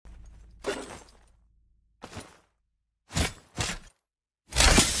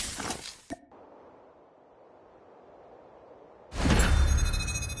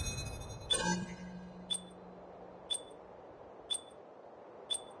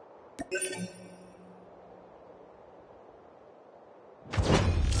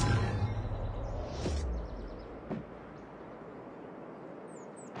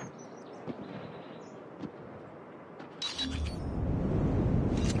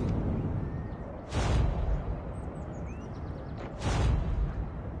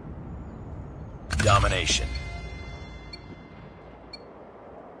Domination.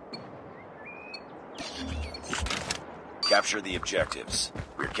 Capture the objectives.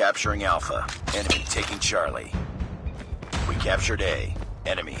 We're capturing Alpha. Enemy taking Charlie. We captured A.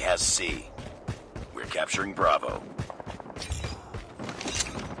 Enemy has C. We're capturing Bravo.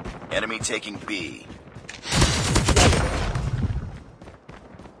 Enemy taking B.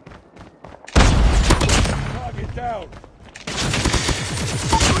 Target down.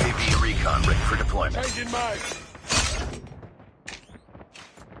 UAV recon ready for deployment. Changing mag.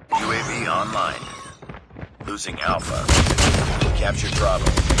 UAV online. Losing Alpha. We captured Bravo.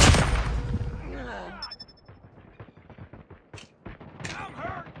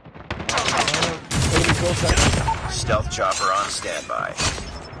 Stealth chopper on standby.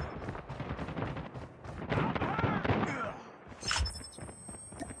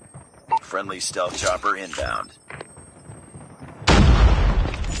 Friendly stealth chopper inbound.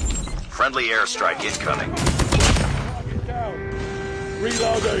 Friendly airstrike incoming. Target down.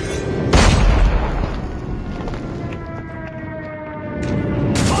 Reloading.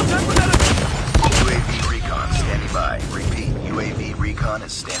 UAV recon standing by. Repeat, UAV recon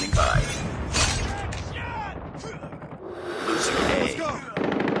is standing by. Losing A.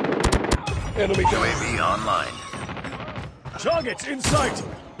 Enemy down. UAV online. Targets in sight.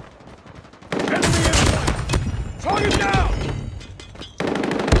 Enemy in sight. Target down.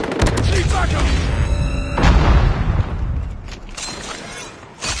 Need backup.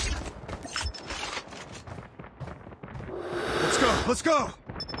 Let's go!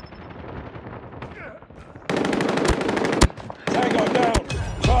 Tango down.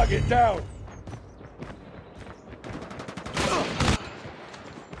 Target down.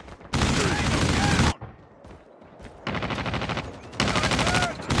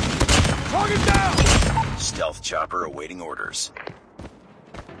 Target down. Stealth chopper awaiting orders.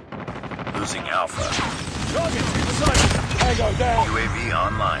 Losing Alpha. Targets in sight. Tango down. UAV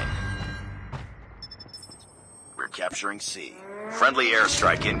online. We're capturing C. Friendly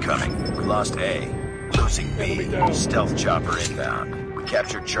airstrike incoming. We lost A. Losing B. Stealth chopper inbound. We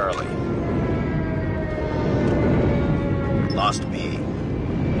captured Charlie. Lost B.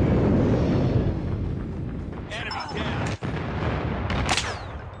 Enemy down.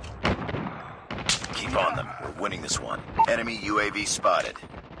 Keep on them. We're winning this one. Enemy UAV spotted.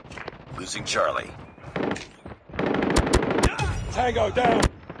 Losing Charlie. Tango down.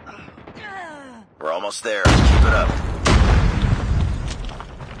 We're almost there. Keep it up.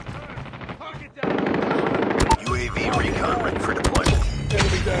 UAV recon ready for deployment.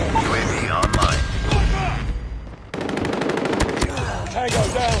 Enemy down. UAV online. Tango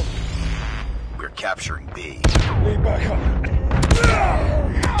down. We're capturing B. Need backup.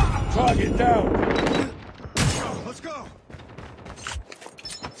 Target down. Let's go!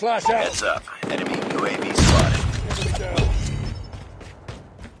 Flash out. Heads up. Enemy UAV spotted. Enemy down.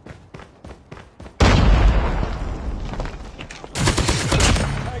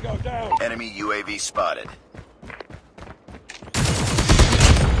 Tango down. Enemy UAV spotted.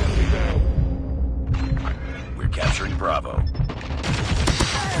 Enemy down. We're capturing Bravo.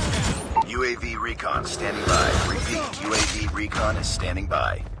 UAV recon standing by. Repeat, UAV recon is standing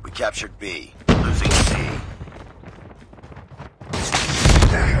by. We captured B. Losing C.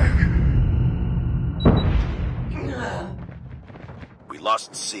 We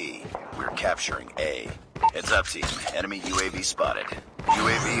lost C. We're capturing A. Heads up, team. Enemy UAV spotted.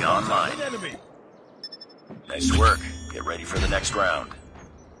 UAV online. Enemy. Nice work. Get ready for the next round.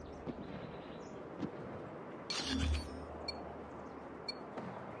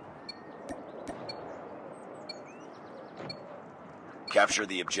 Capture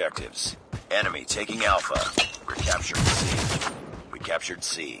the objectives. Enemy taking Alpha. We're capturing C. We captured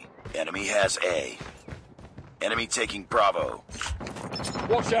C. Enemy has A. Enemy taking Bravo.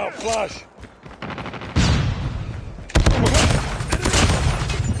 Watch out, flash.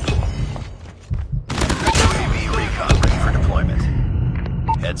 UAV recon ready for deployment.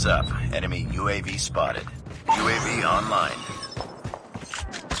 Heads up. Enemy UAV spotted. UAV online.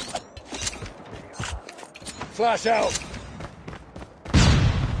 Flash out.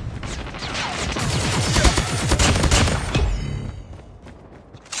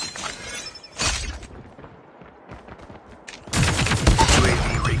 UAV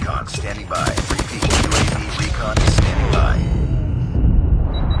recon standing by. Repeat, UAV recon is standing by.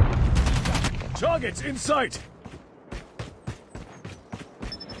 Targets in sight!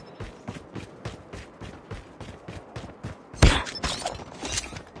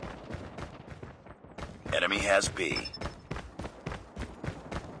 Enemy has B.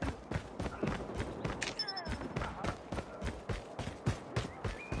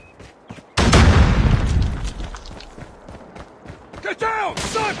 Get down!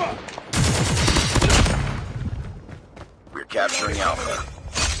 Sniper! We're capturing Alpha.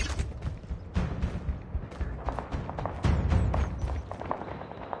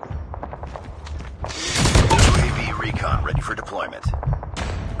 UAV recon ready for deployment.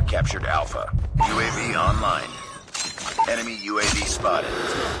 We captured Alpha. UAV online. Enemy UAV spotted.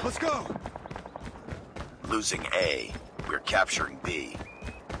 Let's go! Losing A. We're capturing B.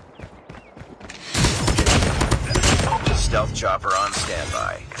 Stealth chopper on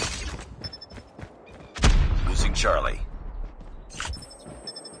standby. Losing Charlie.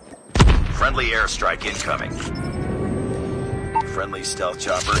 Friendly airstrike incoming. Friendly stealth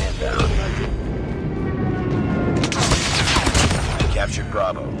chopper inbound. Captured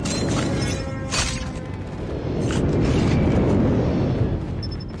Bravo.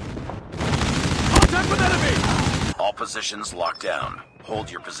 Contact with enemy! All positions locked down. Hold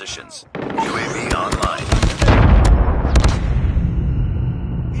your positions. UAV online.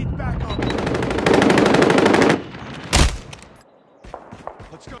 Need backup!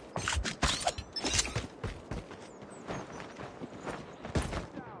 Let's go!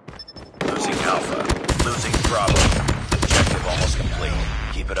 Losing Alpha. Losing Bravo. Objective almost complete.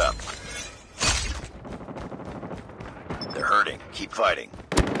 Keep it up. They're hurting. Keep fighting.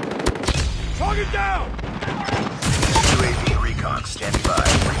 Target down! UAV recon standing by.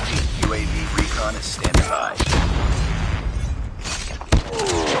 Repeat. UAV recon is standing by.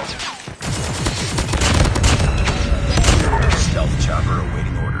 Stealth chopper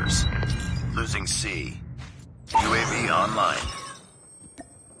awaiting orders. Losing C. UAV online.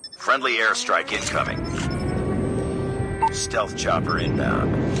 Friendly airstrike incoming. Stealth chopper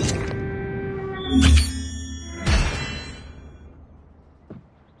inbound.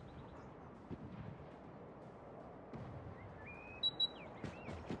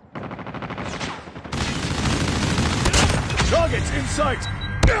 Targets in sight!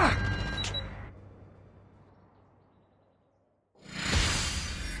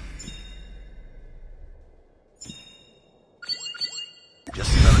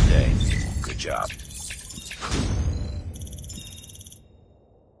 Just another day. Good job.